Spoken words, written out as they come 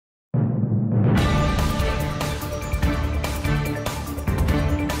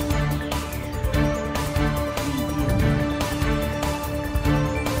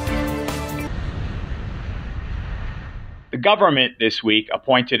government this week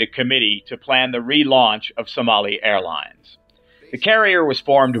appointed a committee to plan the relaunch of Somali Airlines. The carrier was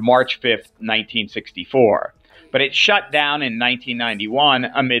formed March 5, 1964, but it shut down in 1991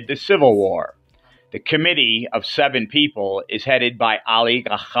 amid the Civil War. The committee of 7 people is headed by Ali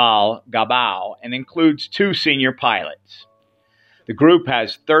Gachal Gabao and includes 2 senior pilots. The group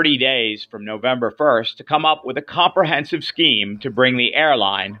has 30 days from November 1st to come up with a comprehensive scheme to bring the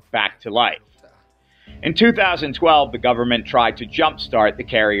airline back to life. In 2012, the government tried to jumpstart the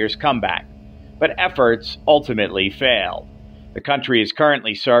carrier's comeback, but efforts ultimately failed. The country is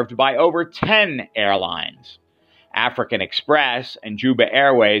currently served by over 10 airlines. African Express and Juba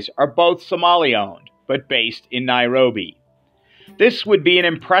Airways are both Somali-owned, but based in Nairobi. This would be an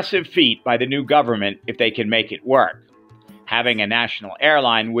impressive feat by the new government if they can make it work. Having a national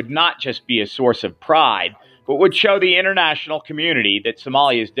airline would not just be a source of pride, but would show the international community that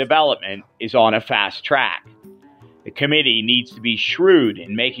Somalia's development is on a fast track. The committee needs to be shrewd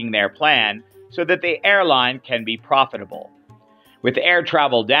in making their plan so that the airline can be profitable. With air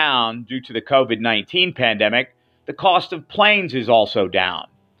travel down due to the COVID-19 pandemic, the cost of planes is also down.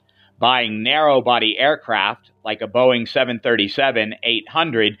 Buying narrow-body aircraft, like a Boeing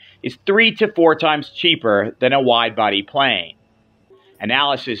 737-800, is 3 to 4 times cheaper than a wide-body plane.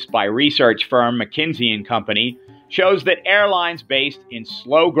 Analysis by research firm McKinsey & Company shows that airlines based in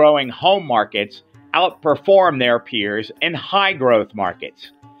slow-growing home markets outperform their peers in high-growth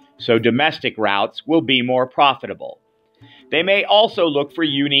markets, so domestic routes will be more profitable. They may also look for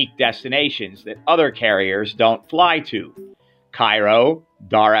unique destinations that other carriers don't fly to. Cairo,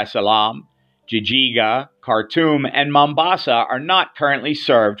 Dar es Salaam, Jijiga, Khartoum, and Mombasa are not currently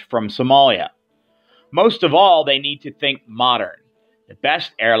served from Somalia. Most of all, they need to think modern. The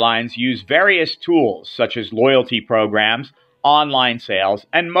best airlines use various tools such as loyalty programs, online sales,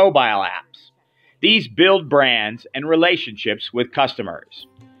 and mobile apps. These build brands and relationships with customers.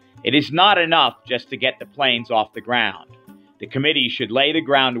 It is not enough just to get the planes off the ground. The committee should lay the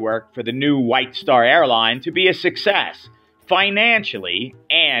groundwork for the new White Star airline to be a success, financially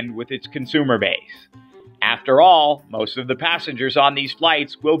and with its consumer base. After all, most of the passengers on these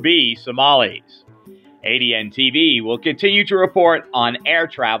flights will be Somalis. ADN TV will continue to report on air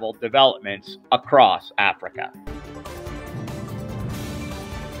travel developments across Africa.